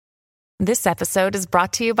This episode is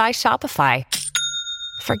brought to you by Shopify.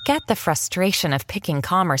 Forget the frustration of picking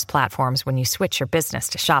commerce platforms when you switch your business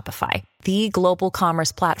to Shopify, the global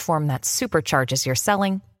commerce platform that supercharges your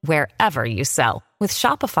selling wherever you sell. With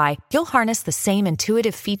Shopify, you'll harness the same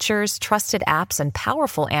intuitive features, trusted apps, and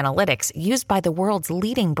powerful analytics used by the world's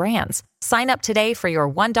leading brands. Sign up today for your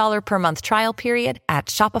 $1 per month trial period at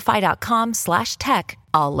shopify.com/tech,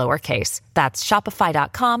 all lowercase. That's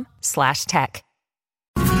shopify.com/tech.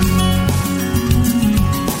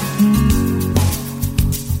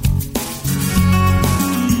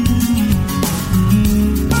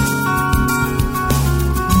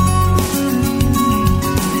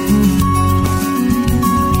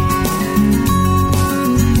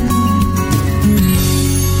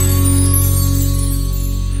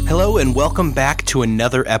 Hello and welcome back to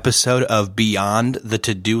another episode of Beyond the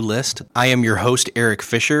To-Do List. I am your host, Eric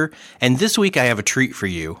Fisher, and this week I have a treat for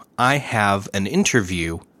you. I have an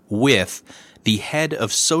interview with the head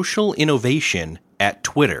of social innovation at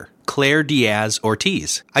Twitter, Claire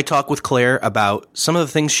Diaz-Ortiz. I talk with Claire about some of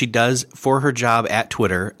the things she does for her job at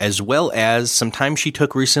Twitter, as well as some time she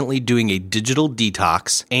took recently doing a digital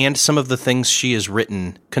detox, and some of the things she has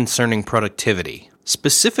written concerning productivity.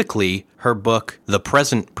 Specifically, her book, The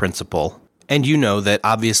Present Principle. And you know that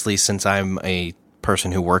obviously, since I'm a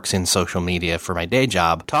person who works in social media for my day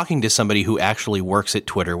job, talking to somebody who actually works at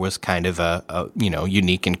Twitter was kind of a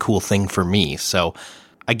unique and cool thing for me. So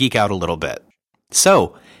I geek out a little bit.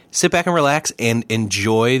 So sit back and relax and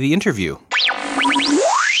enjoy the interview.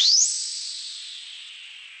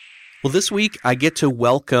 Well, this week I get to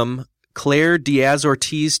welcome Claire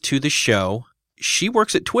Diaz-Ortiz to the show. She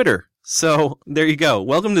works at Twitter. So there you go.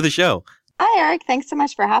 Welcome to the show. Hi, Eric. Thanks so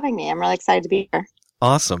much for having me. I'm really excited to be here.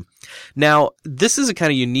 Awesome. Now, this is a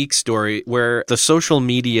kind of unique story where the social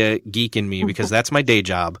media geek in me, because that's my day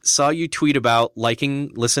job, saw you tweet about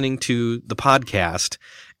listening to the podcast.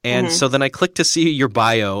 And so then I clicked to see your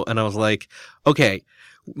bio and I was like, okay,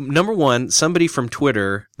 number one, somebody from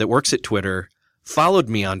Twitter that works at Twitter followed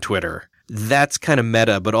me on Twitter. That's kind of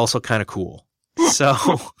meta, but also kind of cool.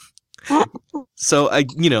 So I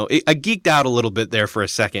geeked out a little bit there for a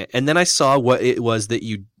second, and then I saw what it was that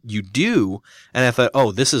you do, and I thought,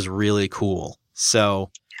 oh, this is really cool. So,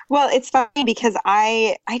 well, it's funny because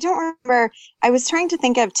I don't remember. I was trying to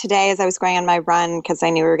think of today as I was going on my run because I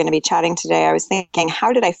knew we were going to be chatting today. I was thinking,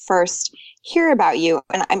 how did I first hear about you?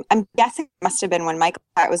 And I'm guessing it must have been when Michael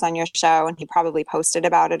Hyatt was on your show, and he probably posted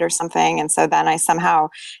about it or something. And so then I somehow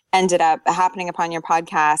ended up happening upon your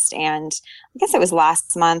podcast. And I guess it was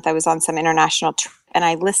last month. I was on some international trip, and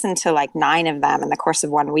I listened to like 9 of them in the course of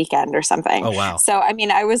one weekend or something. Oh, wow. So, I mean,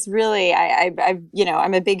 I was really,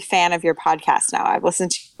 I'm a big fan of your podcast now. I've listened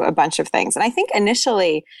to a bunch of things. And I think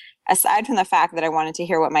initially, aside from the fact that I wanted to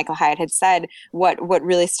hear what Michael Hyatt had said, what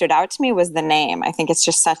really stood out to me was the name. I think it's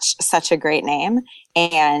just such a great name,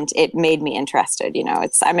 and it made me interested.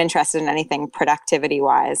 I'm interested in anything productivity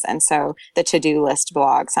wise, and so the To-Do List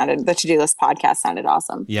podcast sounded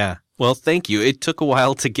awesome. Yeah. Well, thank you. It took a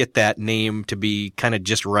while to get that name to be kind of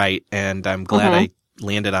just right, and I'm glad I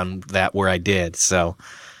landed on that where I did. So,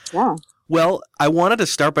 yeah. Well, I wanted to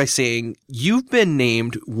start by saying you've been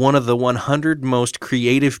named one of the 100 most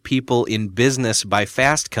creative people in business by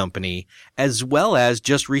Fast Company, as well as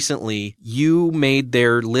just recently you made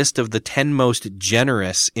their list of the 10 most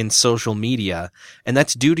generous in social media, and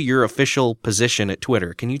that's due to your official position at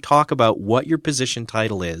Twitter. Can you talk about what your position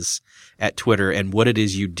title is at Twitter and what it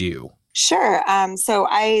is you do? Sure. So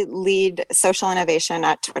I lead social innovation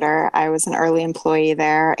at Twitter. I was an early employee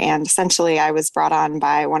there, and essentially I was brought on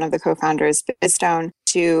by one of the co-founders, Bizstone,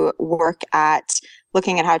 to work at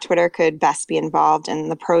looking at how Twitter could best be involved in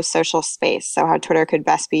the pro-social space. So how Twitter could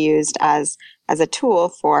best be used as a tool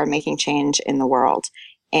for making change in the world.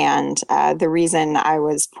 And the reason I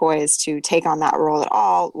was poised to take on that role at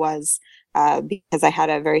all was because I had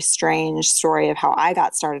a very strange story of how I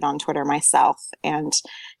got started on Twitter myself. And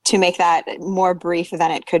to make that more brief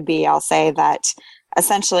than it could be, I'll say that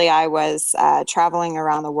essentially I was traveling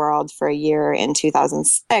around the world for a year in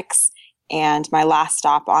 2006. And my last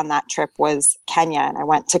stop on that trip was Kenya. And I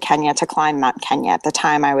went to Kenya to climb Mount Kenya. At the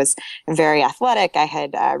time, I was very athletic. I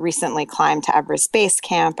had recently climbed to Everest Base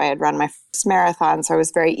Camp. I had run my first marathon. So I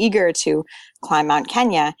was very eager to climb Mount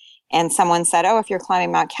Kenya. And someone said, oh, if you're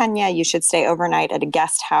climbing Mount Kenya, you should stay overnight at a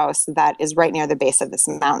guest house that is right near the base of this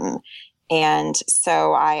mountain. And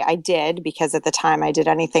so I did, because at the time I did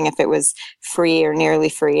anything if it was free or nearly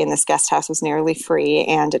free, and this guest house was nearly free.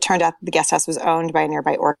 And it turned out the guest house was owned by a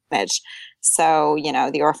nearby orphanage. So,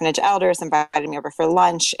 the orphanage elders invited me over for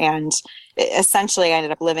lunch, and essentially I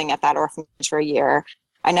ended up living at that orphanage for a year.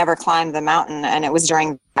 I never climbed the mountain. And it was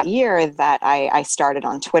during that year that I started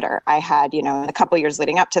on Twitter. I had, a couple years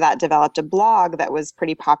leading up to that, developed a blog that was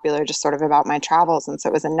pretty popular, just sort of about my travels. And so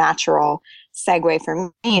it was a natural segue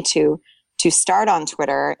for me to start on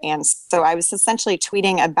Twitter. And so I was essentially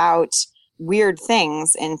tweeting about weird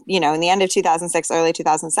things. And, in the end of 2006, early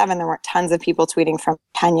 2007, there weren't tons of people tweeting from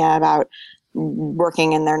Kenya about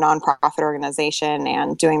working in their nonprofit organization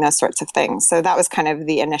and doing those sorts of things. So that was kind of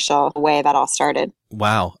the initial way that all started.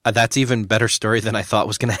 Wow. That's even better story than I thought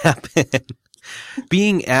was going to happen.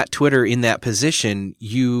 Being at Twitter in that position,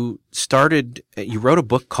 you wrote a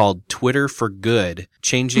book called Twitter for Good,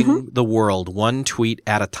 Changing the World One Tweet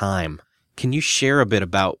at a Time. Can you share a bit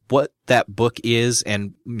about what that book is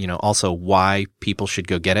and, also why people should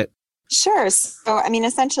go get it? Sure. So,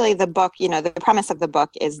 essentially the book, the premise of the book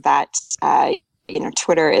is that,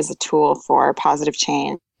 Twitter is a tool for positive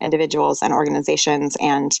change. Individuals and organizations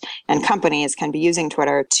and companies can be using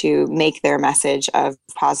Twitter to make their message of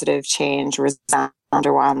positive change resound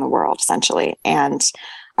around the world, essentially. And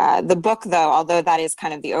the book, though, although that is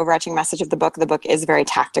kind of the overarching message of the book is very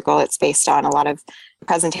tactical. It's based on a lot of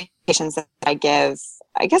presentations that I give.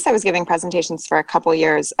 I guess I was giving presentations for a couple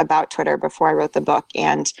years about Twitter before I wrote the book.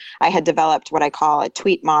 And I had developed what I call a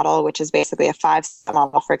tweet model, which is basically a 5-step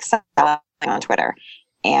model for excelling on Twitter.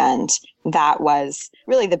 And that was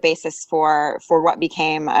really the basis for what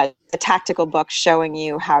became a tactical book showing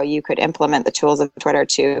you how you could implement the tools of Twitter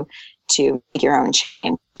to make your own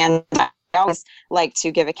change. And I always like to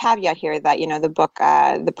give a caveat here that, the book,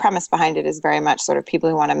 the premise behind it is very much sort of people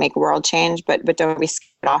who want to make world change, but don't be scared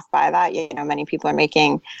off by that. Many people are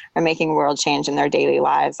making world change in their daily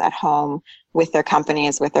lives at home, with their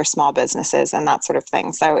companies, with their small businesses, and that sort of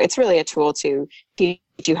thing. So it's really a tool to teach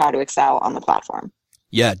you how to excel on the platform.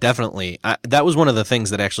 Yeah, definitely. That was one of the things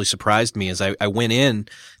that actually surprised me is I went in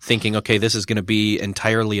thinking, okay, this is going to be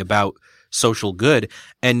entirely about social good.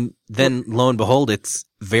 And then lo and behold, it's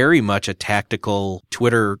very much a tactical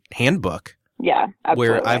Twitter handbook. Yeah,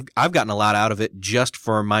 absolutely. Where I've gotten a lot out of it just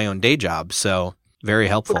for my own day job. So very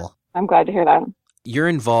helpful. I'm glad to hear that. You're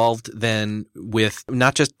involved then with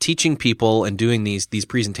not just teaching people and doing these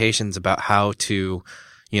presentations about how to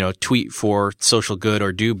tweet for social good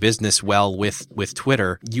or do business well with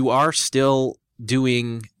Twitter. You are still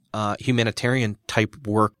doing humanitarian type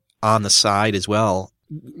work on the side as well.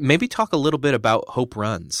 Maybe talk a little bit about Hope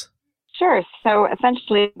Runs. Sure. So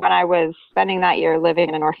essentially, when I was spending that year living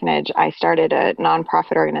in an orphanage, I started a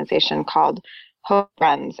nonprofit organization called Hope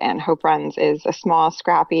Runs. And Hope Runs is a small,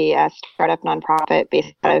 scrappy startup nonprofit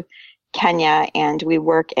based out of Kenya, and we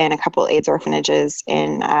work in a couple AIDS orphanages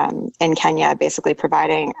in Kenya, basically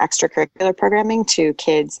providing extracurricular programming to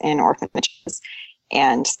kids in orphanages.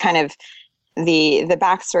 And kind of the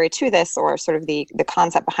backstory to this, or sort of the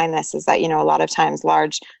concept behind this, is that a lot of times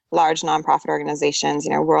large nonprofit organizations,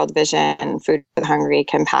 World Vision, Food for the Hungry,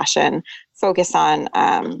 Compassion, focus on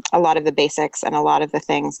a lot of the basics and a lot of the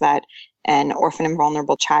things that an orphan and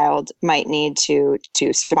vulnerable child might need to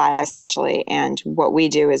survive, essentially. And what we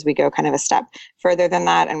do is we go kind of a step further than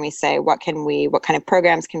that, and we say, what kind of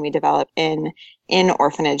programs can we develop in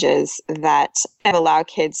orphanages that allow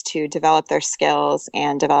kids to develop their skills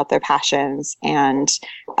and develop their passions and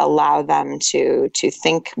allow them to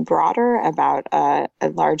think broader about a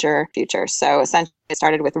larger future. So essentially, it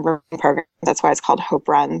started with run programs. That's why it's called Hope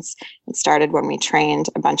Runs. It started when we trained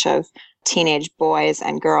a bunch of teenage boys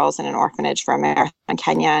and girls in an orphanage for a marathon in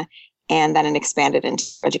Kenya, and then it expanded into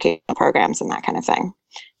educational programs and that kind of thing.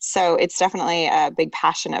 So it's definitely a big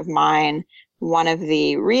passion of mine. One of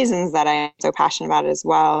the reasons that I am so passionate about it as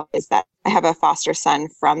well is that I have a foster son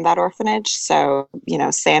from that orphanage. So,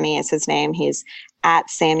 Sammy is his name. He's at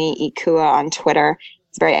Sammy Ikua on Twitter.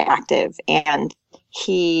 He's very active, and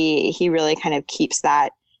he really kind of keeps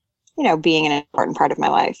that, being an important part of my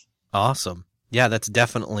life. Awesome. Yeah, that's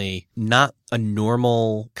definitely not a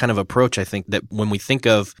normal kind of approach. I think that when we think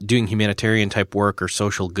of doing humanitarian type work or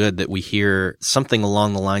social good, that we hear something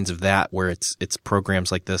along the lines of that, where it's programs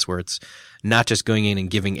like this, where it's not just going in and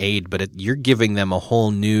giving aid, but you're giving them a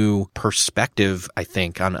whole new perspective, I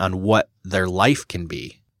think, on what their life can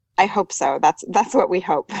be. I hope so. That's what we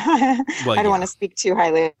hope. Well, I don't want to speak too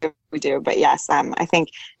highly of what we do, but yes, I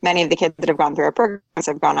think many of the kids that have gone through our programs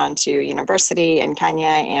have gone on to university in Kenya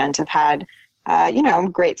and have had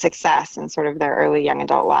great success in sort of their early young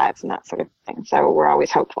adult lives and that sort of thing. So we're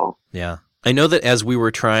always hopeful. Yeah. I know that as we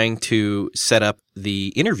were trying to set up the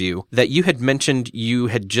interview, that you had mentioned you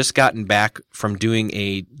had just gotten back from doing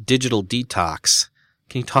a digital detox.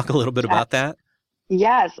 Can you talk a little bit about that?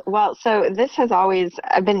 Yes. Well, so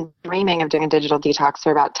I've been dreaming of doing a digital detox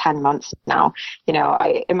for about 10 months now.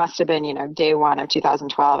 It must have been, day one of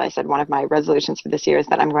 2012. I said one of my resolutions for this year is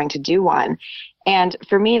that I'm going to do one. And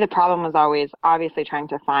for me, the problem was always obviously trying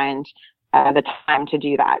to find the time to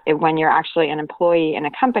do that. When you're actually an employee in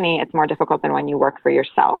a company, it's more difficult than when you work for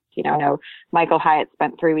yourself. I know Michael Hyatt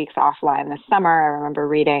spent 3 weeks offline this summer. I remember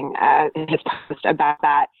reading his post about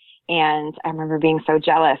that. And I remember being so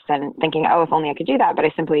jealous and thinking, oh, if only I could do that. But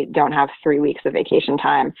I simply don't have 3 weeks of vacation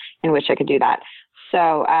time in which I could do that.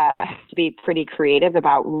 So I had to be pretty creative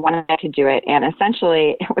about when I could do it. And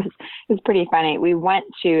essentially, it was pretty funny.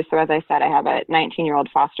 So as I said, I have a 19-year-old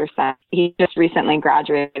foster son. He just recently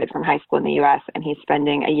graduated from high school in the U.S., and he's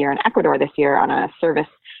spending a year in Ecuador this year on a service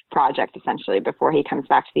project, essentially, before he comes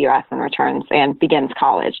back to the U.S. and returns and begins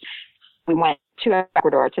college. We went to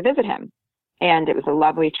Ecuador to visit him. And it was a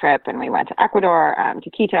lovely trip. And we went to Ecuador, to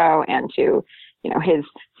Quito, and to, his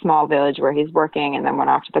small village where he's working, and then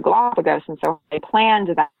went off to the Galapagos. And so I planned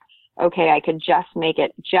that, okay, I could just make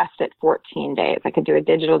it just at 14 days. I could do a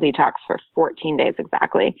digital detox for 14 days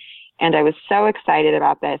exactly. And I was so excited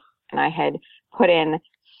about this. And I had put in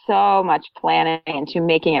so much planning into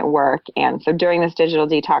making it work. And so during this digital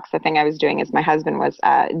detox, the thing I was doing is my husband was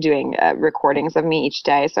doing recordings of me each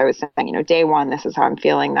day. So I was saying, day one, this is how I'm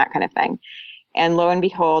feeling, that kind of thing. And lo and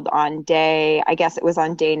behold, on day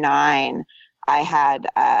 9, I had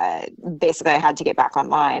I had to get back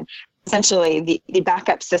online. Essentially, the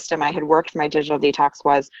backup system I had worked for my digital detox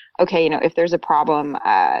was, okay, if there's a problem,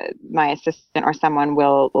 my assistant or someone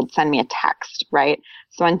will send me a text, right?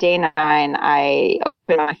 So on day 9, I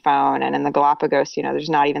opened my phone, and in the Galapagos, there's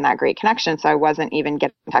not even that great connection. So I wasn't even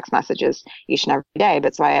getting text messages each and every day.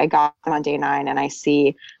 But so I got them on day 9, and I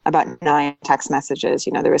see about 9 text messages.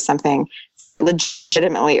 There was something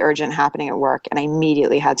legitimately urgent happening at work, and I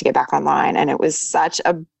immediately had to get back online. And it was such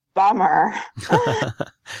a bummer.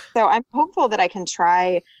 So I'm hopeful that I can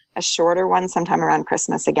try a shorter one sometime around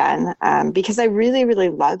Christmas again, because I really, really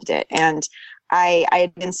loved it. And I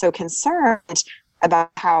had been so concerned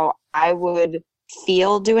about how I would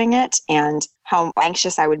feel doing it and how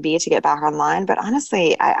anxious I would be to get back online. But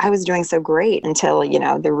honestly, I was doing so great until,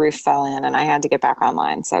 the roof fell in and I had to get back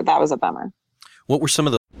online. So that was a bummer. What were some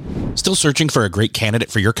of the Still searching for a great candidate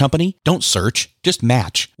for your company? Don't search, just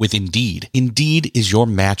match with Indeed. Indeed is your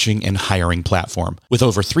matching and hiring platform. With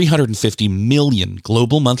over 350 million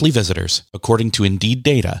global monthly visitors, according to Indeed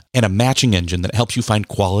data, and a matching engine that helps you find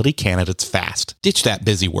quality candidates fast. Ditch that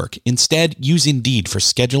busy work. Instead, use Indeed for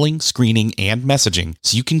scheduling, screening, and messaging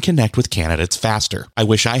so you can connect with candidates faster. I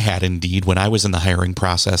wish I had Indeed when I was in the hiring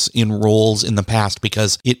process in roles in the past,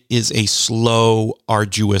 because it is a slow,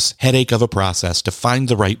 arduous headache of a process to find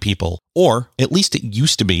the right people. Or, at least it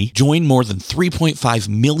used to be. Join more than 3.5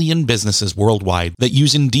 million businesses worldwide that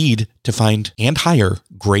use Indeed to find and hire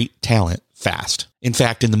great talent fast. In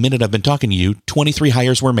fact, in the minute I've been talking to you, 23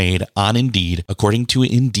 hires were made on Indeed, according to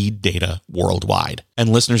Indeed data worldwide. And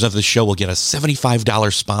listeners of the show will get a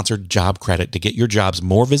 $75 sponsored job credit to get your jobs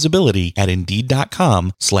more visibility at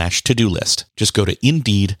Indeed.com/to-do list. Just go to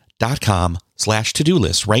Indeed.com/to-do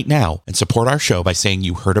list right now and support our show by saying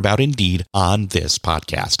you heard about Indeed on this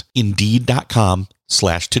podcast.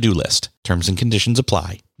 Indeed.com/to-do list. Terms and conditions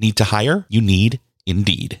apply. Need to hire? You need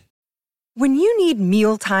Indeed. When you need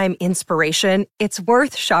mealtime inspiration, it's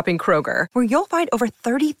worth shopping Kroger, where you'll find over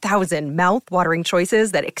 30,000 mouth-watering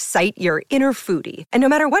choices that excite your inner foodie. And no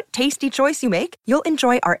matter what tasty choice you make, you'll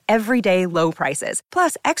enjoy our everyday low prices,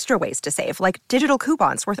 plus extra ways to save, like digital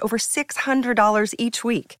coupons worth over $600 each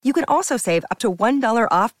week. You can also save up to $1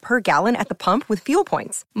 off per gallon at the pump with fuel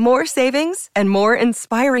points. More savings and more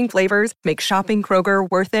inspiring flavors make shopping Kroger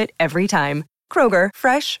worth it every time. Kroger,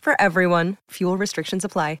 fresh for everyone. Fuel restrictions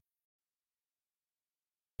apply.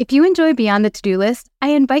 If you enjoy Beyond the To-Do List, I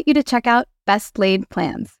invite you to check out Best Laid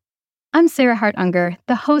Plans. I'm Sarah Hart-Unger,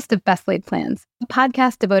 the host of Best Laid Plans, a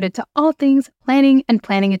podcast devoted to all things planning and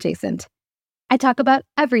planning adjacent. I talk about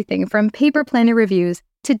everything from paper planner reviews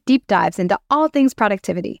to deep dives into all things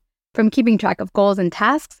productivity, from keeping track of goals and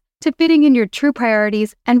tasks to fitting in your true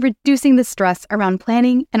priorities and reducing the stress around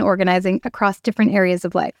planning and organizing across different areas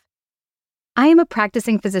of life. I am a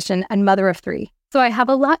practicing physician and mother of 3, so I have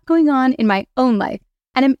a lot going on in my own life,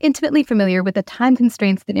 and I'm intimately familiar with the time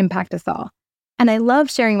constraints that impact us all. And I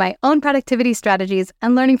love sharing my own productivity strategies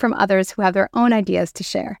and learning from others who have their own ideas to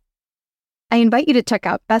share. I invite you to check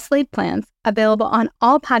out Best Laid Plans, available on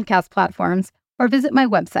all podcast platforms, or visit my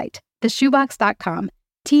website, theshoebox.com,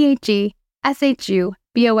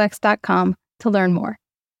 theshubox.com, to learn more.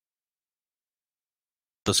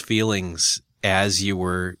 those feelings as you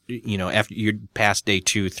were, after you'd passed day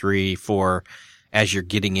 2, 3, 4, as you're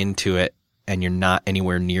getting into it and you're not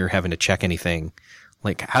anywhere near having to check anything.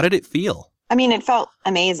 Like, how did it feel? I mean, it felt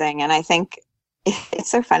amazing. And I think it's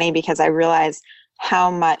so funny because I realize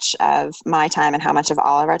how much of my time and how much of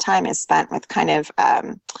all of our time is spent with kind of,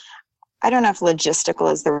 I don't know if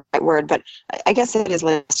logistical is the right word, but I guess it is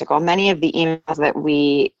logistical. Many of the emails that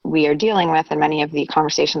we are dealing with and many of the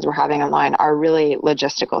conversations we're having online are really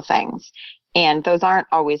logistical things. And those aren't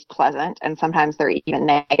always pleasant, and sometimes they're even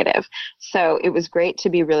negative. So it was great to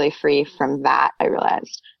be really free from that. I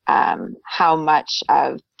realized how much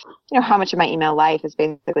of my email life is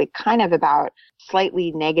basically kind of about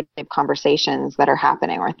slightly negative conversations that are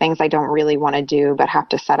happening or things I don't really want to do but have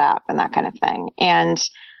to set up and that kind of thing. And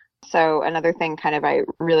so another thing kind of I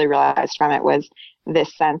really realized from it was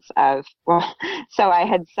this sense of, so I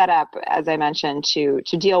had set up, as I mentioned, to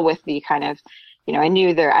deal with the kind of, I knew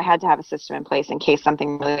I had to have a system in place in case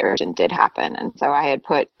something really urgent did happen. And so I had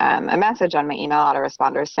put a message on my email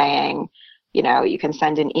autoresponder saying, you can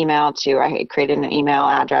send an email to, I had created an email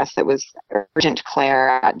address that was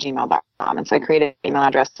urgentclaire@gmail.com. And so I created an email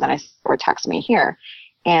address and I said, or text me here.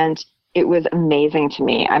 And it was amazing to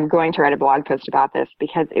me. I'm going to write a blog post about this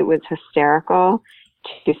because it was hysterical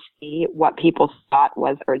to see what people thought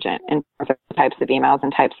was urgent in terms of the types of emails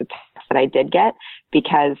and types of texts that I did get,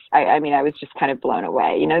 because I was just kind of blown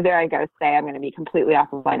away. There I go, say I'm going to be completely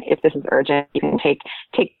offline. If this is urgent, you can take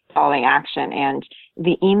following action. And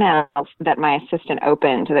the emails that my assistant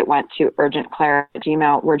opened that went to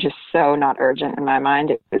urgentclaire@gmail were just so not urgent in my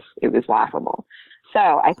mind. It was laughable.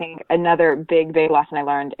 So I think another big lesson I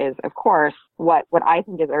learned is, of course, what I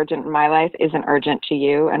think is urgent in my life isn't urgent to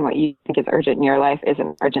you, and what you think is urgent in your life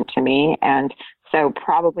isn't urgent to me. And so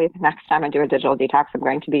probably the next time I do a digital detox, I'm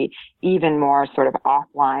going to be even more sort of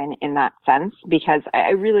offline in that sense, because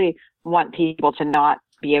I really want people to not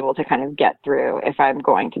be able to kind of get through if I'm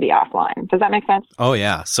going to be offline. Does that make sense? Oh,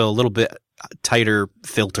 yeah. So a little bit tighter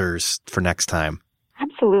filters for next time.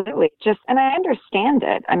 Absolutely. And I understand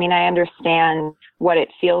it. I mean, I understand what it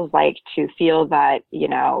feels like to feel that,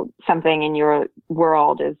 something in your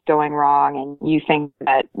world is going wrong and you think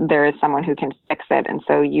that there is someone who can fix it. And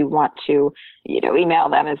so you want to, email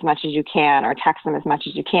them as much as you can or text them as much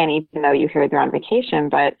as you can, even though you hear they're on vacation.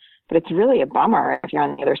 But it's really a bummer if you're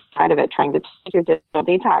on the other side of it, trying to take your digital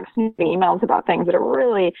detox, emails about things that are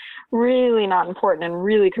really, really not important and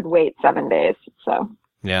really could wait 7 days. So.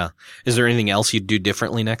 Yeah. Is there anything else you'd do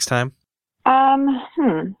differently next time?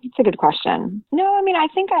 That's a good question. No, I mean, I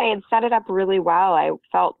think I had set it up really well. I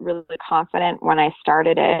felt really confident when I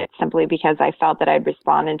started it simply because I felt that I'd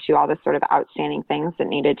responded to all the sort of outstanding things that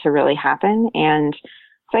needed to really happen. And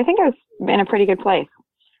so I think I was in a pretty good place.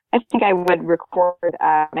 I think I would record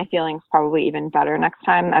my feelings probably even better next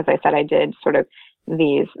time. As I said, I did sort of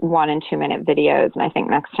these 1 and 2 minute videos. And I think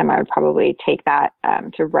next time I would probably take that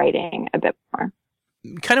to writing a bit more.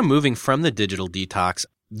 Kind of moving from the digital detox,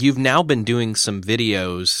 you've now been doing some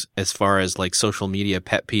videos as far as like social media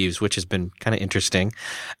pet peeves, which has been kind of interesting.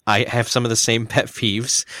 I have some of the same pet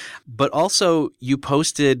peeves, but also you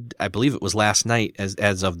posted, I believe it was last night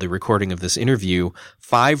as of the recording of this interview,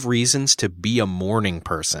 5 reasons to be a morning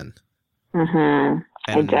person. Mm-hmm.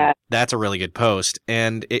 And I did. That's a really good post.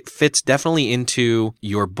 And it fits definitely into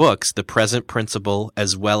your books, The Present Principle,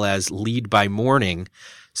 as well as Lead by Morning.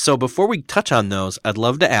 So before we touch on those, I'd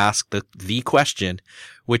love to ask the question,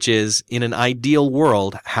 which is, in an ideal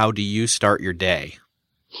world, how do you start your day?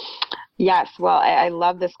 Yes. Well, I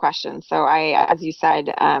love this question. So as you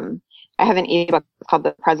said, I have an ebook called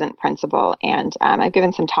The Present Principle, and I've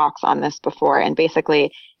given some talks on this before. And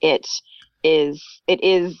basically it is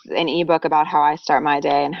an ebook about how I start my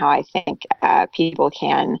day and how I think people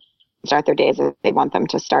can start their days if they want them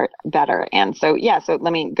to start better. And so, so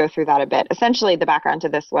let me go through that a bit. Essentially, the background to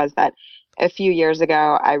this was that a few years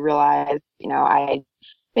ago, I realized, I'd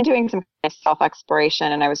been doing some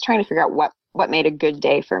self-exploration and I was trying to figure out what made a good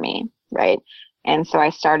day for me, right? And so I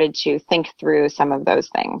started to think through some of those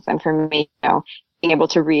things. And for me, being able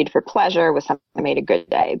to read for pleasure was something that made a good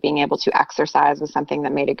day. Being able to exercise was something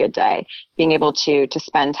that made a good day. Being able to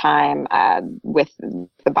spend time with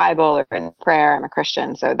the Bible or in prayer. I'm a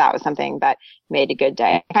Christian, so that was something that made a good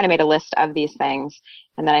day. I kind of made a list of these things,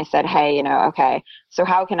 and then I said, hey, okay, so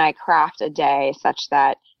how can I craft a day such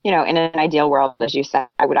that, in an ideal world, as you said,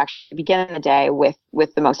 I would actually begin the day with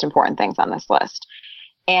the most important things on this list.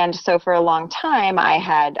 And so for a long time, I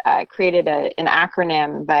had created an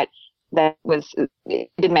acronym that it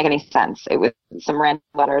didn't make any sense. It was some random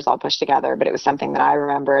letters all pushed together, but it was something that I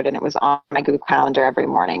remembered, and it was on my Google Calendar every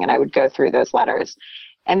morning, and I would go through those letters.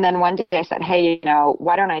 And then one day I said, hey,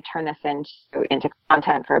 why don't I turn this into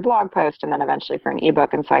content for a blog post and then eventually for an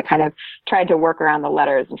ebook? And so I kind of tried to work around the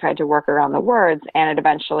letters and tried to work around the words, and it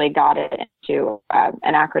eventually got it into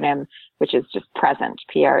an acronym, which is just PRESENT,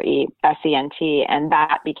 PRESENT. And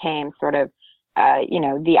that became sort of,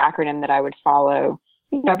 the acronym that I would follow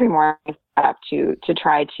every morning up to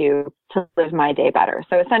try to live my day better.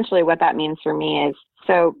 So essentially what that means for me is,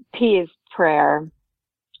 so P is prayer,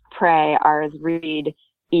 pray, R is read,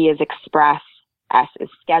 E is express, S is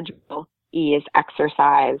schedule, E is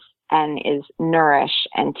exercise, N is nourish,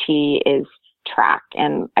 and T is track.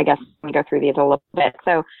 And I guess I'm going to go through these a little bit.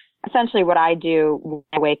 So essentially what I do when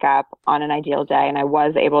I wake up on an ideal day, and I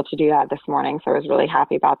was able to do that this morning, so I was really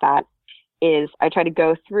happy about that, is I try to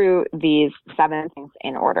go through these 7 things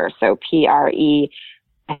in order. So PRESENT,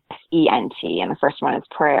 and the first one is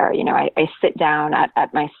prayer. I sit down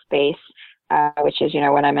at my space, which is,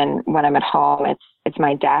 when I'm at home, it's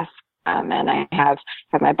my desk. And I have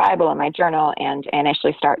my Bible and my journal, and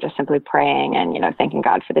initially start just simply praying and, thanking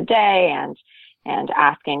God for the day and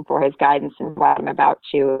asking for his guidance and what I'm about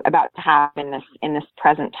to have in this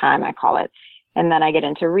present time, I call it. And then I get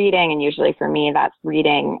into reading, and usually for me, that's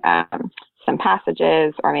reading, some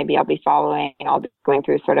passages, or maybe I'll be going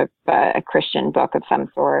through sort of a Christian book of some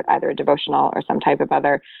sort, either a devotional or some type of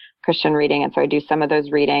other Christian reading. And so I do some of those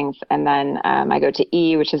readings, and then I go to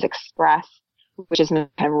E, which is express, which is kind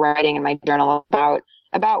of writing in my journal about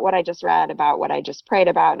what I just read, about what I just prayed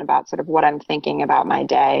about, and about sort of what I'm thinking about my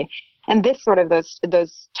day. And this sort of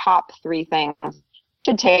those top 3 things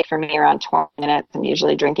should take for me around 20 minutes. I'm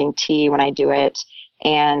usually drinking tea when I do it.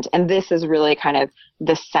 And this is really kind of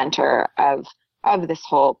the center of this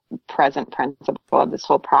whole present principle, of this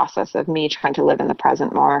whole process of me trying to live in the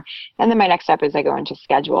present more. And then my next step is I go into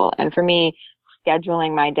schedule. And for me,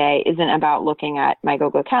 scheduling my day isn't about looking at my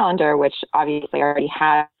Google Calendar, which obviously already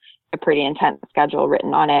has a pretty intense schedule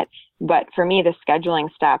written on it. But for me, the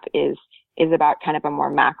scheduling step is about kind of a more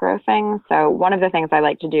macro thing. So one of the things I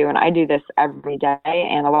like to do, and I do this every day,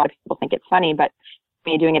 and a lot of people think it's funny, but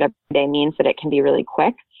me doing it every day means that it can be really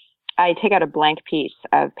quick. I take out a blank piece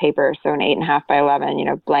of paper, so an 8.5 by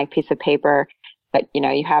 11, blank piece of paper that,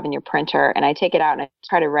 you have in your printer, and I take it out and I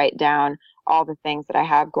try to write down all the things that I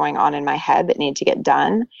have going on in my head that need to get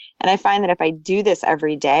done. And I find that if I do this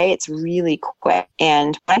every day, it's really quick.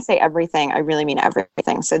 And when I say everything, I really mean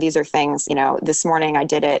everything. So these are things, this morning I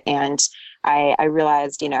did it, and I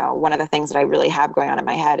realized, one of the things that I really have going on in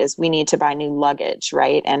my head is we need to buy new luggage,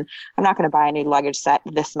 right? And I'm not going to buy a new luggage set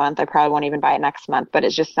this month. I probably won't even buy it next month, but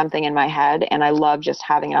it's just something in my head. And I love just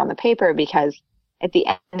having it on the paper, because at the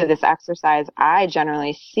end of this exercise, I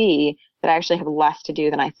generally see that I actually have less to do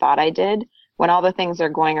than I thought I did. When all the things are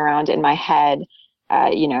going around in my head,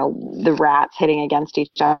 the rats hitting against each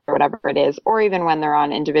other, or whatever it is, or even when they're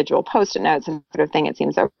on individual Post-it notes and sort of thing, it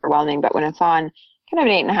seems overwhelming. But when it's on kind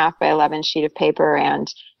of an 8.5 by 11 sheet of paper, and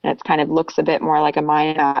it kind of looks a bit more like a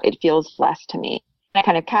mind map, it feels less to me. I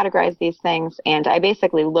kind of categorize these things, and I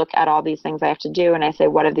basically look at all these things I have to do, and I say,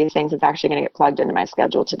 what of these things is actually going to get plugged into my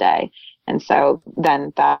schedule today? And so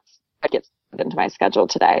then that's what gets plugged into my schedule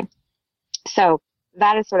today. So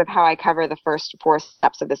that is sort of how I cover the first 4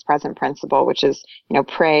 steps of this present principle, which is,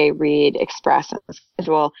 pray, read, express, and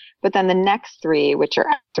schedule. But then the next 3, which are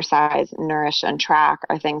exercise, nourish, and track,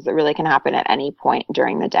 are things that really can happen at any point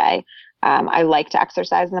during the day. I like to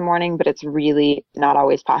exercise in the morning, but it's really not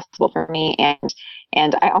always possible for me.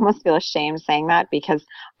 And I almost feel ashamed saying that, because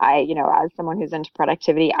as someone who's into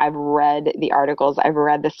productivity, I've read the articles, I've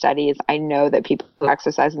read the studies. I know that people who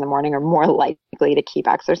exercise in the morning are more likely to keep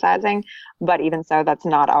exercising, but even so, that's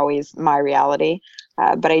not always my reality.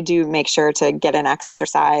 But I do make sure to get an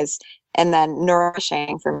exercise. And then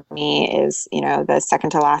nourishing for me is, the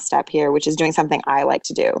second to last step here, which is doing something I like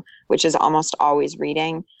to do, which is almost always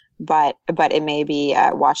reading. But it may be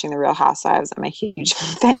watching The Real Housewives. I'm a huge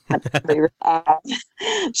fan of every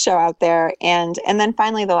show out there. And then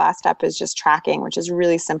finally, the last step is just tracking, which is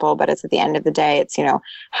really simple, but it's at the end of the day. It's,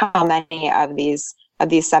 how many of these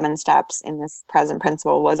 7 steps in this present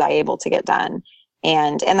principle was I able to get done?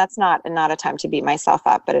 And that's not a time to beat myself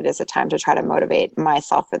up, but it is a time to try to motivate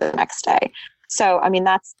myself for the next day. So, I mean,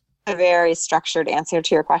 that's a very structured answer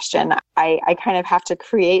to your question. I kind of have to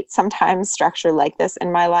create sometimes structure like this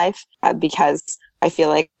in my life because I feel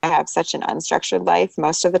like I have such an unstructured life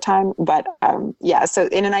most of the time. But so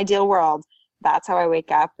in an ideal world, that's how I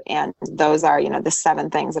wake up. And those are, the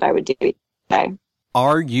 7 things that I would do today.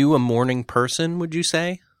 Are you a morning person, would you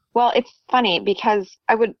say? Well, it's funny because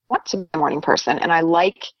I would want to be a morning person, and I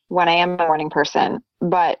like when I am a morning person.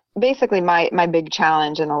 But basically my big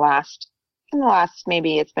challenge in the last in the last,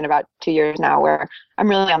 maybe it's been about 2 years now, where I'm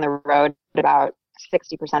really on the road about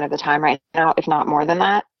 60% of the time right now, if not more than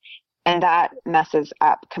that. And that messes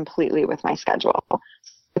up completely with my schedule.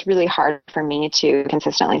 It's really hard for me to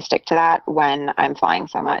consistently stick to that when I'm flying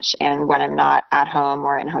so much and when I'm not at home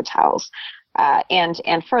or in hotels.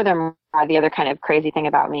 And furthermore, the other kind of crazy thing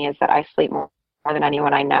about me is that I sleep more than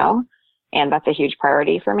anyone I know. And that's a huge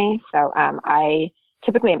priority for me. So I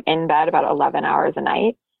typically am in bed about 11 hours a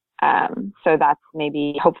night. So that's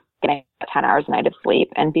maybe hopefully getting 10 hours a night of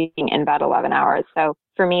sleep and being in bed 11 hours. So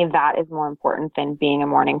for me, that is more important than being a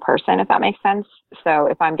morning person, if that makes sense. So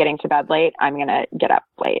if I'm getting to bed late, I'm going to get up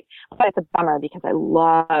late. But it's a bummer because I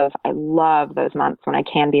love those months when I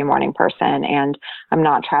can be a morning person and I'm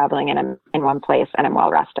not traveling and I'm in one place and I'm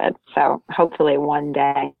well rested. So hopefully one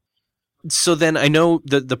day. So then I know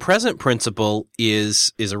the Present Principle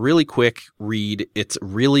is a really quick read. It's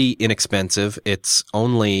really inexpensive. It's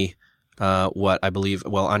only what I believe,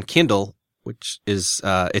 well, on Kindle, which is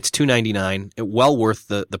it's $2.99, well worth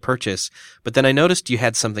the purchase. But then I noticed you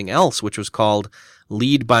had something else, which was called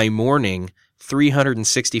Lead by Morning,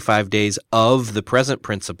 365 Days of the Present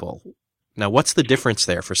Principle. Now, what's the difference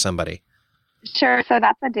there for somebody? Sure. So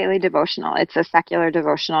that's a daily devotional. It's a secular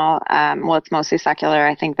devotional. Well, it's mostly secular.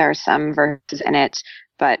 I think there are some verses in it,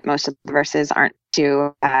 but most of the verses aren't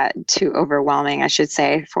too overwhelming, I should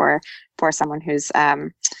say, for someone who's a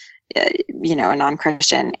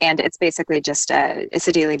non-Christian. And it's basically just it's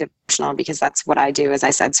a daily devotional because that's what I do. As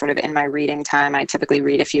I said, sort of in my reading time, I typically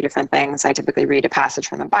read a few different things. I typically read a passage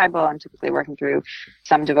from the Bible. I'm typically working through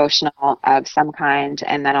some devotional of some kind,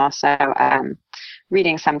 and then also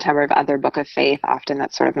reading some type of other book of faith. Often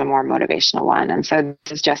that's sort of a more motivational one. And so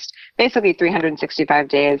this is just basically 365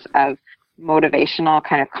 days of motivational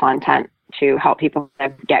kind of content to help people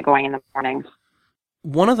get going in the mornings.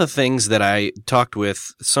 One of the things that I talked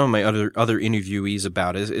with some of my other interviewees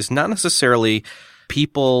about is not necessarily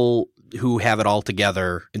people who have it all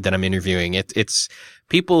together that I'm interviewing. It's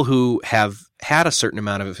people who have had a certain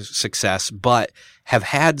amount of success, but have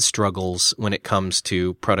had struggles when it comes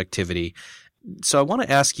to productivity. So I want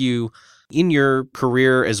to ask you, in your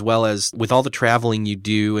career as well as with all the traveling you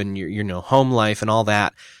do and your home life and all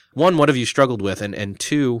that, one, what have you struggled with? And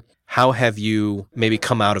two, how have you maybe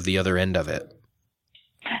come out of the other end of it?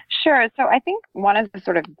 Sure. So I think one of the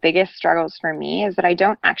sort of biggest struggles for me is that I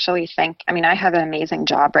don't actually think, I have an amazing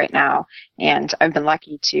job right now, and I've been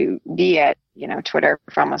lucky to be at, Twitter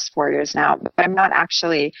for almost 4 years now, but I'm not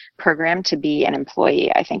actually programmed to be an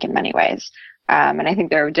employee, I think, in many ways. And I think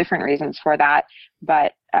there are different reasons for that.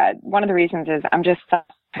 But one of the reasons is I'm just some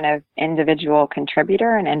kind of individual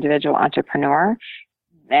contributor and individual entrepreneur.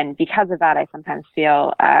 And because of that, I sometimes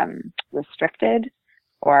feel restricted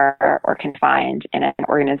or confined in an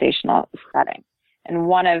organizational setting. And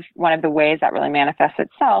one of the ways that really manifests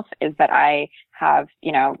itself is that I have,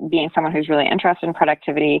 being someone who's really interested in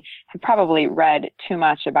productivity, have probably read too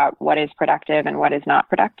much about what is productive and what is not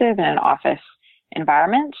productive in an office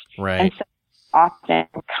environment. Right. And so often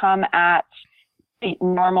come at the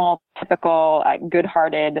normal, typical,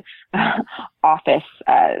 good-hearted office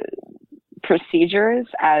procedures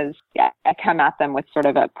as I come at them with sort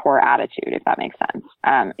of a poor attitude, if that makes sense.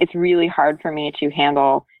 It's really hard for me to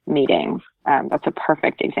handle meetings. That's a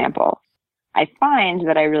perfect example. I find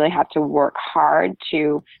that I really have to work hard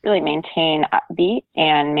to really maintain upbeat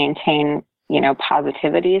and maintain,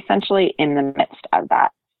 positivity essentially in the midst of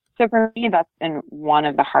that. So for me, that's been one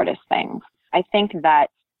of the hardest things. I think that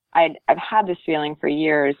I've had this feeling for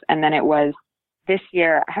years, and then it was this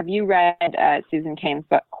year. Have you read Susan Cain's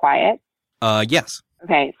book, Quiet? Yes.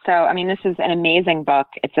 Okay. So, this is an amazing book.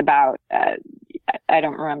 It's about, I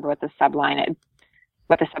don't remember what the subtitle is,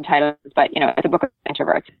 but, it's a book of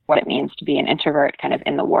introverts, what it means to be an introvert kind of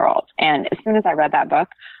in the world. And as soon as I read that book,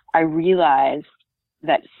 I realized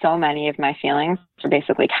that so many of my feelings are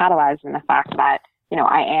basically catalyzed in the fact that,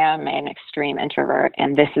 I am an extreme introvert,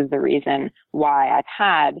 and this is the reason why I've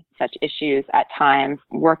had such issues at times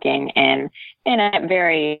working in a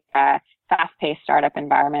very, fast-paced startup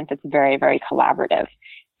environment that's very, very collaborative.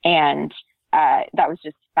 And that was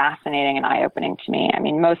just fascinating and eye-opening to me.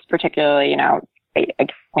 Most particularly, I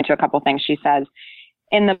went to a couple things she says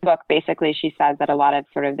in the book. Basically, she says that a lot of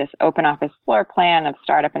sort of this open office floor plan of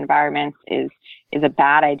startup environments is a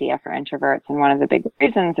bad idea for introverts. And one of the big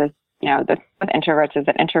reasons is, with introverts is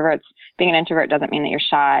that being an introvert doesn't mean that you're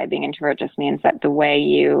shy. Being an introvert just means that the way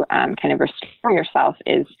you kind of restore yourself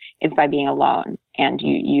is by being alone, and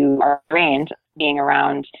you are trained being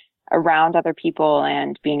around other people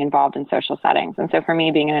and being involved in social settings. And so for me,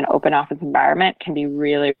 being in an open office environment can be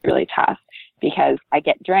really, really tough because I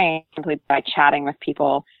get drained simply by chatting with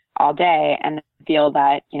people all day and feel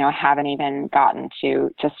that, I haven't even gotten to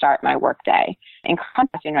start my work day. In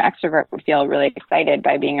contrast, extrovert would feel really excited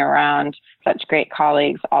by being around such great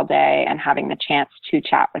colleagues all day and having the chance to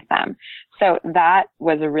chat with them. So that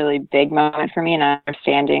was a really big moment for me in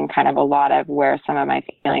understanding kind of a lot of where some of my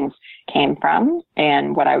feelings came from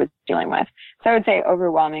and what I was dealing with. So I would say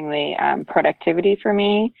overwhelmingly productivity for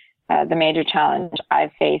me. The major challenge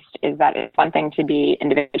I've faced is that it's one thing to be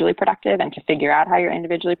individually productive and to figure out how you're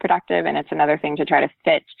individually productive, and it's another thing to try to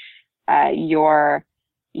fit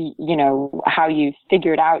how you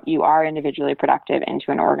figured out you are individually productive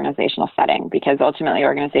into an organizational setting, because ultimately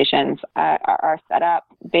organizations are set up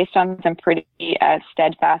based on some pretty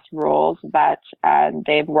steadfast rules that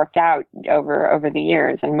they've worked out over the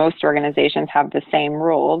years. And most organizations have the same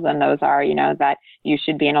rules, and those are, that you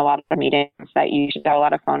should be in a lot of meetings, that you should have a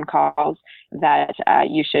lot of phone calls, that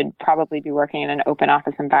you should probably be working in an open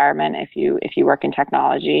office environment if you work in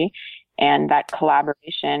technology, and that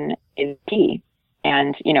collaboration is key.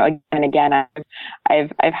 And, again and again,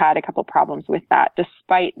 I've had a couple problems with that,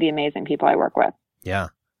 despite the amazing people I work with. Yeah.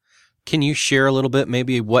 Can you share a little bit,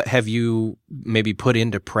 maybe what have you maybe put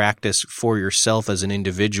into practice for yourself as an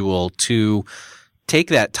individual to take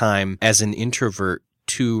that time as an introvert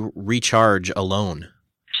to recharge alone?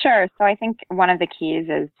 Sure. So I think one of the keys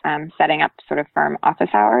is setting up sort of firm office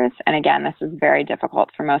hours. And again, this is very difficult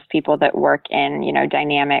for most people that work in,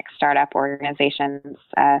 dynamic startup organizations.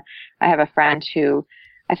 I have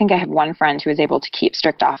one friend who is able to keep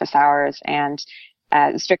strict office hours, and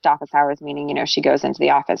strict office hours meaning, she goes into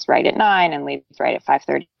the office right at 9 and leaves right at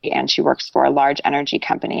 5:30, and she works for a large energy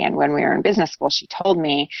company. And when we were in business school, she told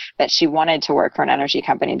me that she wanted to work for an energy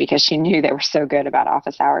company because she knew they were so good about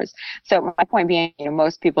office hours. So my point being,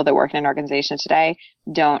 most people that work in an organization today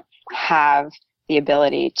don't have the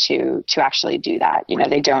ability to actually do that.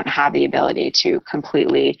 They don't have the ability to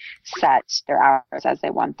completely set their hours as they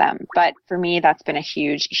want them. But for me, that's been a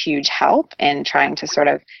huge, huge help in trying to sort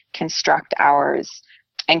of construct hours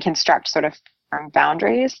and construct sort of firm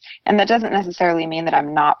boundaries. And that doesn't necessarily mean that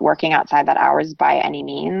I'm not working outside that hours by any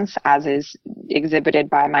means, as is exhibited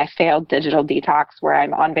by my failed digital detox, where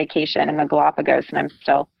I'm on vacation in the Galapagos and I'm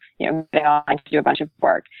still, getting on to do a bunch of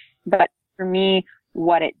work. But for me,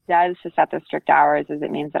 what it does to set those strict hours is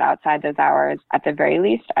it means that outside those hours, at the very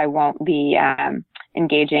least, I won't be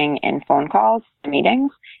engaging in phone calls,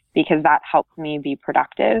 meetings, because that helps me be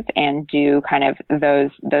productive and do kind of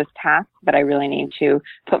those tasks that I really need to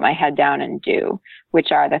put my head down and do,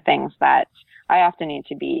 which are the things that I often need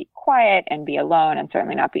to be quiet and be alone and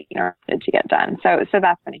certainly not be interrupted to get done. So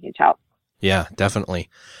that's been a huge help. Yeah, definitely.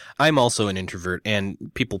 I'm also an introvert, and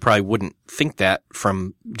people probably wouldn't think that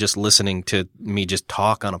from just listening to me just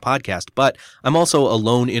talk on a podcast, but I'm also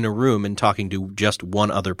alone in a room and talking to just one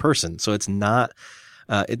other person. So it's not,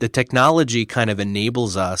 the technology kind of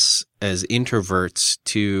enables us as introverts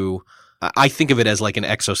to, I think of it as like an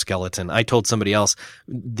exoskeleton. I told somebody else,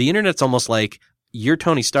 the internet's almost like you're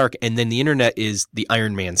Tony Stark and then the internet is the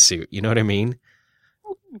Iron Man suit. You know what I mean?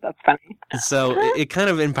 That's funny. So it kind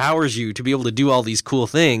of empowers you to be able to do all these cool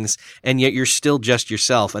things, and yet you're still just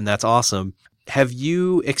yourself, and that's awesome. Have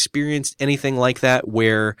you experienced anything like that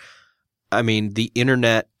where, the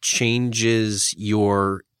internet changes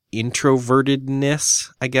your introvertedness,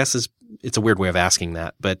 I guess it's a weird way of asking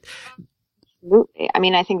that, but. Absolutely.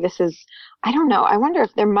 I think this is, I don't know. I wonder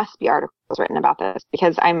if there must be articles written about this,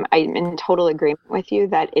 because I'm in total agreement with you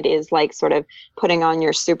that it is like sort of putting on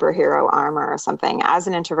your superhero armor or something. As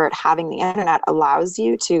an introvert, having the internet allows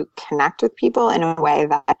you to connect with people in a way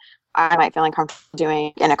that I might feel uncomfortable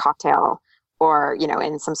doing in a cocktail or,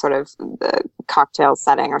 in some sort of cocktail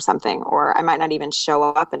setting or something, or I might not even show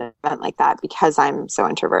up at an event like that because I'm so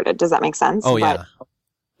introverted. Does that make sense? Oh, yeah. But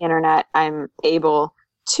the internet, I'm able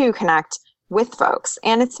to connect with folks.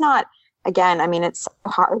 And it's not, again, it's so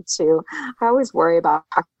hard I always worry about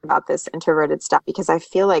talking about this introverted stuff because I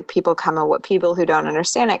feel like people who don't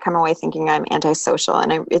understand it come away thinking I'm antisocial.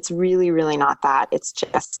 And it's really, really not that. It's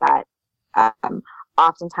just that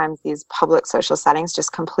oftentimes these public social settings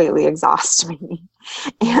just completely exhaust me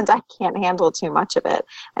and I can't handle too much of it.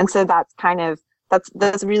 And so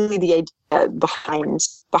that's really the idea behind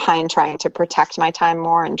trying to protect my time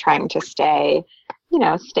more and trying to stay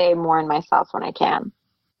more in myself when I can.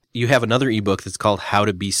 You have another ebook that's called How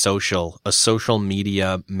to Be Social, a social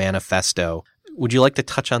media manifesto. Would you like to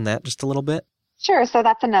touch on that just a little bit? Sure. So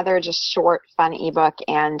that's another just short, fun ebook.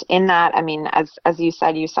 And in that, as you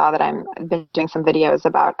said, you saw that I've been doing some videos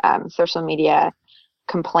about social media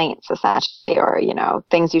complaints, essentially, or,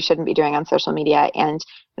 things you shouldn't be doing on social media. And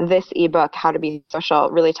this ebook, How to Be Social,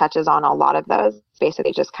 really touches on a lot of those,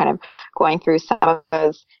 basically just kind of going through some of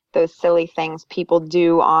those those silly things people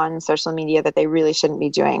do on social media that they really shouldn't be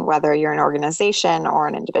doing, whether you're an organization or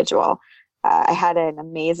an individual. I had an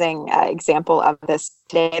amazing example of this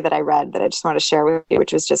today that I read that I just want to share with you,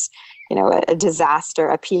 which was just, a disaster,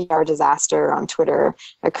 a PR disaster on Twitter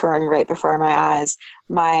occurring right before my eyes.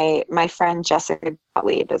 My friend Jessica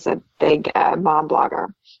Gottlieb is a big mom blogger.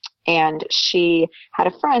 And she had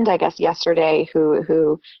a friend, I guess, yesterday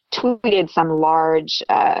who tweeted some large,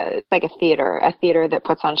 like a theater that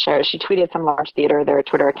puts on shows. She tweeted some large theater, their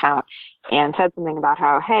Twitter account, and said something about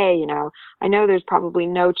how, hey, I know there's probably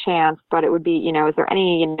no chance, but it would be, is there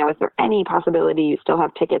any possibility you still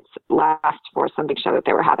have tickets left for some big show that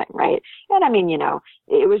they were having, right? And I mean,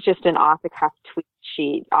 it was just an off-the-cuff tweet.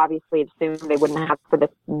 She obviously assumed they wouldn't have for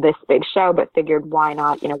this big show, but figured why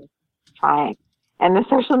not, trying. And the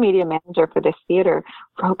social media manager for this theater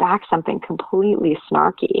wrote back something completely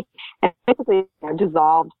snarky and basically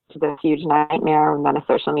dissolved to this huge nightmare. And then a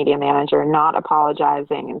social media manager not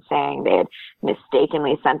apologizing and saying they had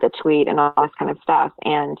mistakenly sent the tweet and all this kind of stuff.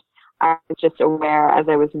 And I was just aware as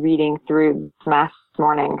I was reading through this mess this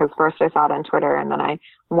morning, because first I saw it on Twitter and then I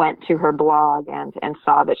went to her blog and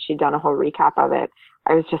saw that she'd done a whole recap of it.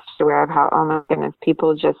 I was just aware of how, oh my goodness,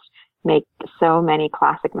 people just make so many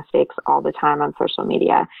classic mistakes all the time on social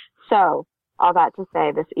media. So all that to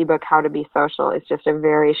say, this ebook, How to Be Social, is just a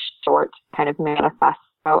very short kind of manifesto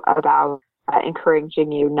about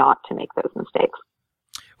encouraging you not to make those mistakes.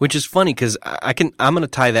 Which is funny because I'm going to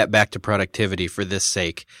tie that back to productivity for this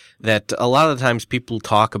sake, that a lot of the times people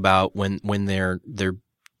talk about when they're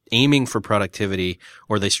aiming for productivity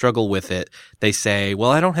or they struggle with it, they say, well,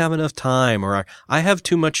 I don't have enough time, or I have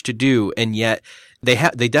too much to do. And yet they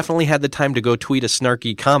definitely had the time to go tweet a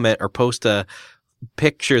snarky comment or post a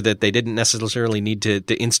picture that they didn't necessarily need to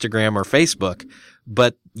Instagram or Facebook,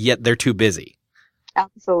 but yet they're too busy.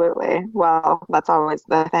 Absolutely. Well, that's always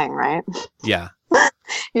the thing, right? Yeah.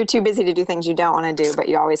 You're too busy to do things you don't want to do, but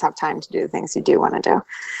you always have time to do the things you do want to do.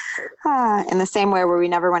 In the same way where we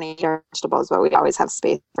never want to eat our vegetables, but we always have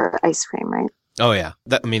space for ice cream, right? Oh, yeah.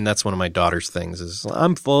 That's one of my daughter's things is,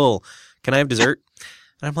 I'm full. Can I have dessert?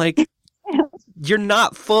 And I'm like, you're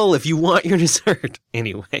not full if you want your dessert.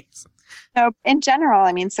 Anyways. So in general,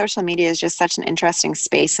 I mean, social media is just such an interesting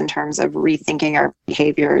space in terms of rethinking our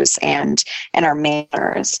behaviors and our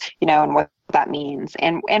manners, and what that means.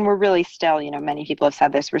 And we're really still, many people have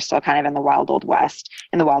said this, we're still kind of in the wild west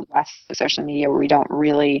of social media, where we don't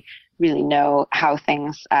really know how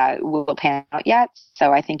things will pan out yet.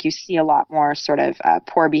 So I think you see a lot more sort of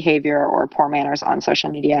poor behavior or poor manners on social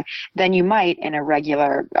media than you might in a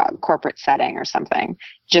regular corporate setting or something,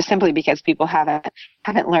 just simply because people haven't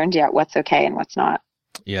learned yet what's okay and what's not.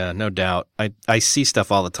 Yeah, no doubt. I see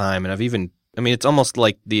stuff all the time, and it's almost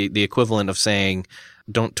like the equivalent of saying,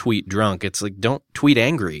 don't tweet drunk. It's like, don't tweet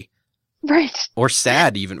angry. Right. Or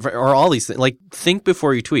sad even, or all these things. Like, think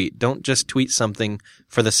before you tweet. Don't just tweet something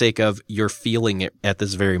for the sake of you're feeling it at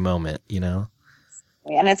this very moment,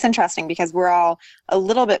 And it's interesting because we're all a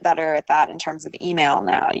little bit better at that in terms of email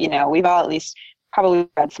now. We've all at least probably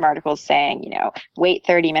read some articles saying, wait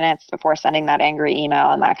 30 minutes before sending that angry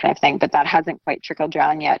email and that kind of thing. But that hasn't quite trickled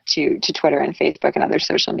down yet to Twitter and Facebook and other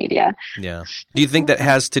social media. Yeah. Do you think that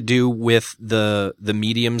has to do with the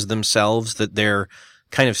mediums themselves, that they're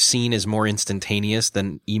kind of seen as more instantaneous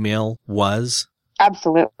than email was?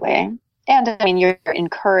 Absolutely. And I mean, you're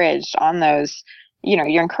encouraged on those,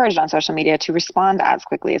 you're encouraged on social media to respond as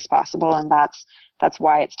quickly as possible. And that's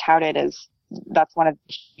why it's touted as, that's one of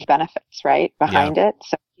the benefits, right, behind it.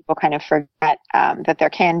 So people kind of forget that there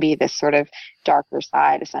can be this sort of darker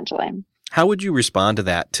side, essentially. How would you respond to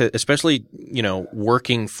that, especially,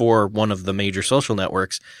 working for one of the major social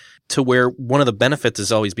networks, to where one of the benefits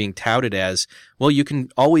is always being touted as, well, you can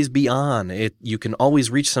always be on it. You can always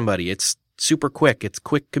reach somebody. It's super quick. It's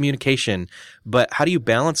quick communication. But how do you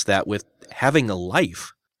balance that with having a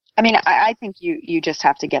life? I mean, I think you just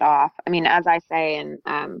have to get off. I mean, as I say in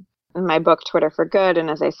my book, Twitter for Good, and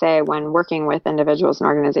as I say when working with individuals and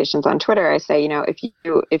organizations on Twitter, I say,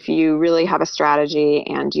 if you really have a strategy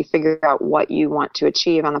and you figure out what you want to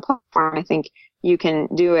achieve on the platform, I think you can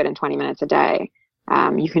do it in 20 minutes a day.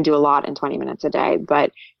 You can do a lot in 20 minutes a day,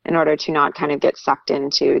 but in order to not kind of get sucked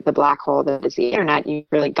into the black hole that is the internet, you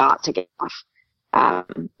really got to get off.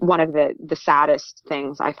 One of the saddest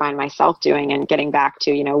things I find myself doing, and getting back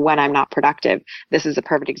to, when I'm not productive, this is a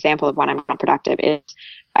perfect example of when I'm not productive, is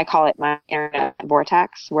I call it my internet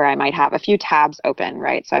vortex, where I might have a few tabs open,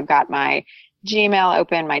 right? So I've got my Gmail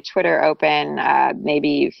open, my Twitter open,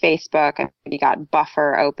 maybe Facebook, I've maybe got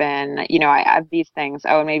Buffer open. I have these things.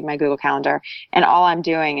 Oh, and maybe my Google Calendar. And all I'm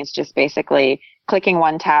doing is just basically clicking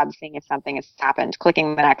one tab, seeing if something has happened,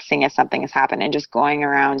 clicking the next, seeing if something has happened, and just going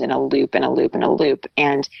around in a loop and a loop and a loop.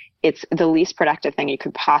 And it's the least productive thing you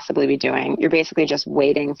could possibly be doing. You're basically just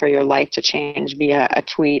waiting for your life to change via a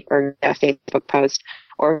tweet or a Facebook post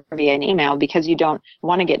or via an email because you don't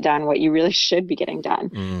want to get done what you really should be getting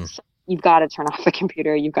done. So you've got to turn off the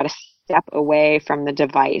computer. You've got to step away from the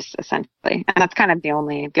device, essentially. And that's kind of the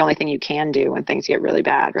only thing you can do when things get really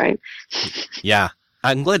bad, right? Yeah.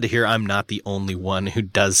 I'm glad to hear I'm not the only one who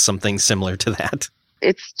does something similar to that.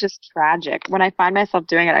 It's just tragic. When I find myself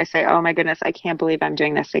doing it, I say, oh my goodness, I can't believe I'm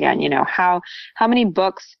doing this again. How many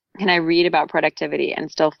books can I read about productivity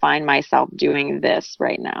and still find myself doing this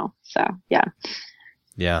right now? So, yeah.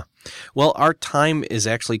 Yeah. Well, our time is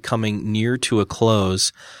actually coming near to a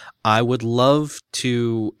close. I would love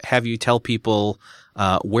to have you tell people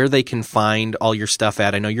where they can find all your stuff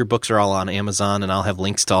at. I know your books are all on Amazon, and I'll have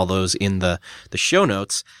links to all those in the show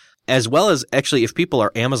notes, as well as actually if people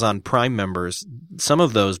are Amazon Prime members, some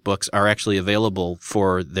of those books are actually available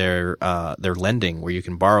for their lending where you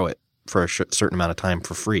can borrow it for a certain amount of time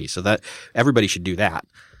for free. So that everybody should do that.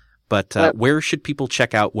 But where should people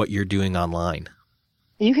check out what you're doing online?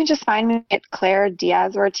 You can just find me at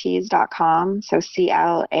ClaireDiaz-Ortiz.com. So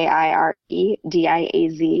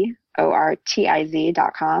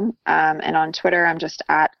ClaireDiaz.com. And on Twitter, I'm just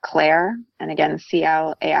at Claire, and again,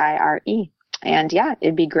 Claire. And yeah,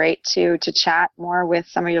 it'd be great to chat more with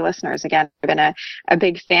some of your listeners. Again, I've been a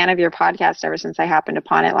big fan of your podcast ever since I happened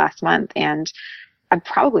upon it last month. And I've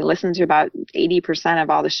probably listened to about 80%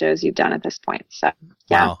 of all the shows you've done at this point. So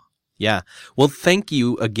yeah. Wow. Yeah. Well, thank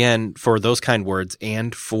you again for those kind words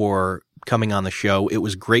and for coming on the show. It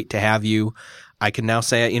was great to have you. I can now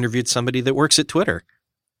say I interviewed somebody that works at Twitter.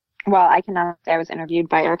 Well, I can now say I was interviewed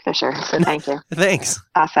by Eric Fisher. So thank you. Thanks.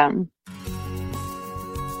 Awesome.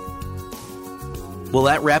 Well,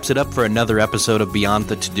 that wraps it up for another episode of Beyond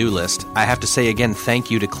the To-Do List. I have to say again, thank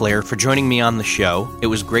you to Claire for joining me on the show. It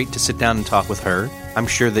was great to sit down and talk with her. I'm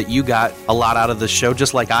sure that you got a lot out of the show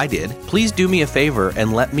just like I did. Please do me a favor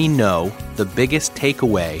and let me know the biggest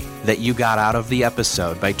takeaway that you got out of the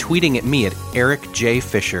episode by tweeting at me at Eric J.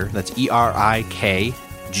 Fisher. That's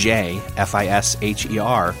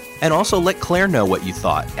ErikJFisher. And also let Claire know what you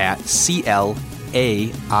thought at CLAIRE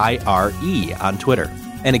on Twitter.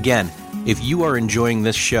 And again, if you are enjoying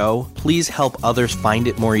this show, please help others find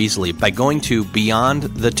it more easily by going to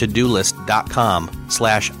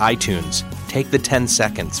beyondthetodolist.com/iTunes. Take the 10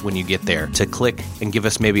 seconds when you get there to click and give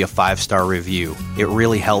us maybe a 5-star review. It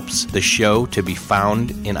really helps the show to be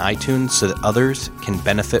found in iTunes so that others can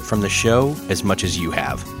benefit from the show as much as you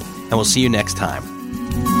have. And we'll see you next time.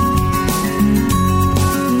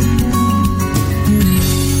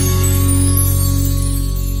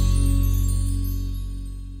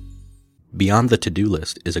 Beyond the To-Do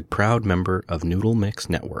List is a proud member of Noodle Mix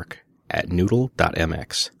Network at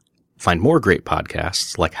noodle.mx. Find more great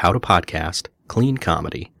podcasts like How to Podcast, Clean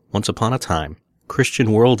Comedy, Once Upon a Time, Christian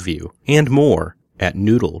Worldview, and more at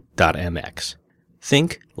noodle.mx.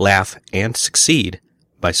 Think, laugh, and succeed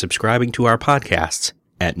by subscribing to our podcasts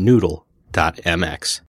at noodle.mx.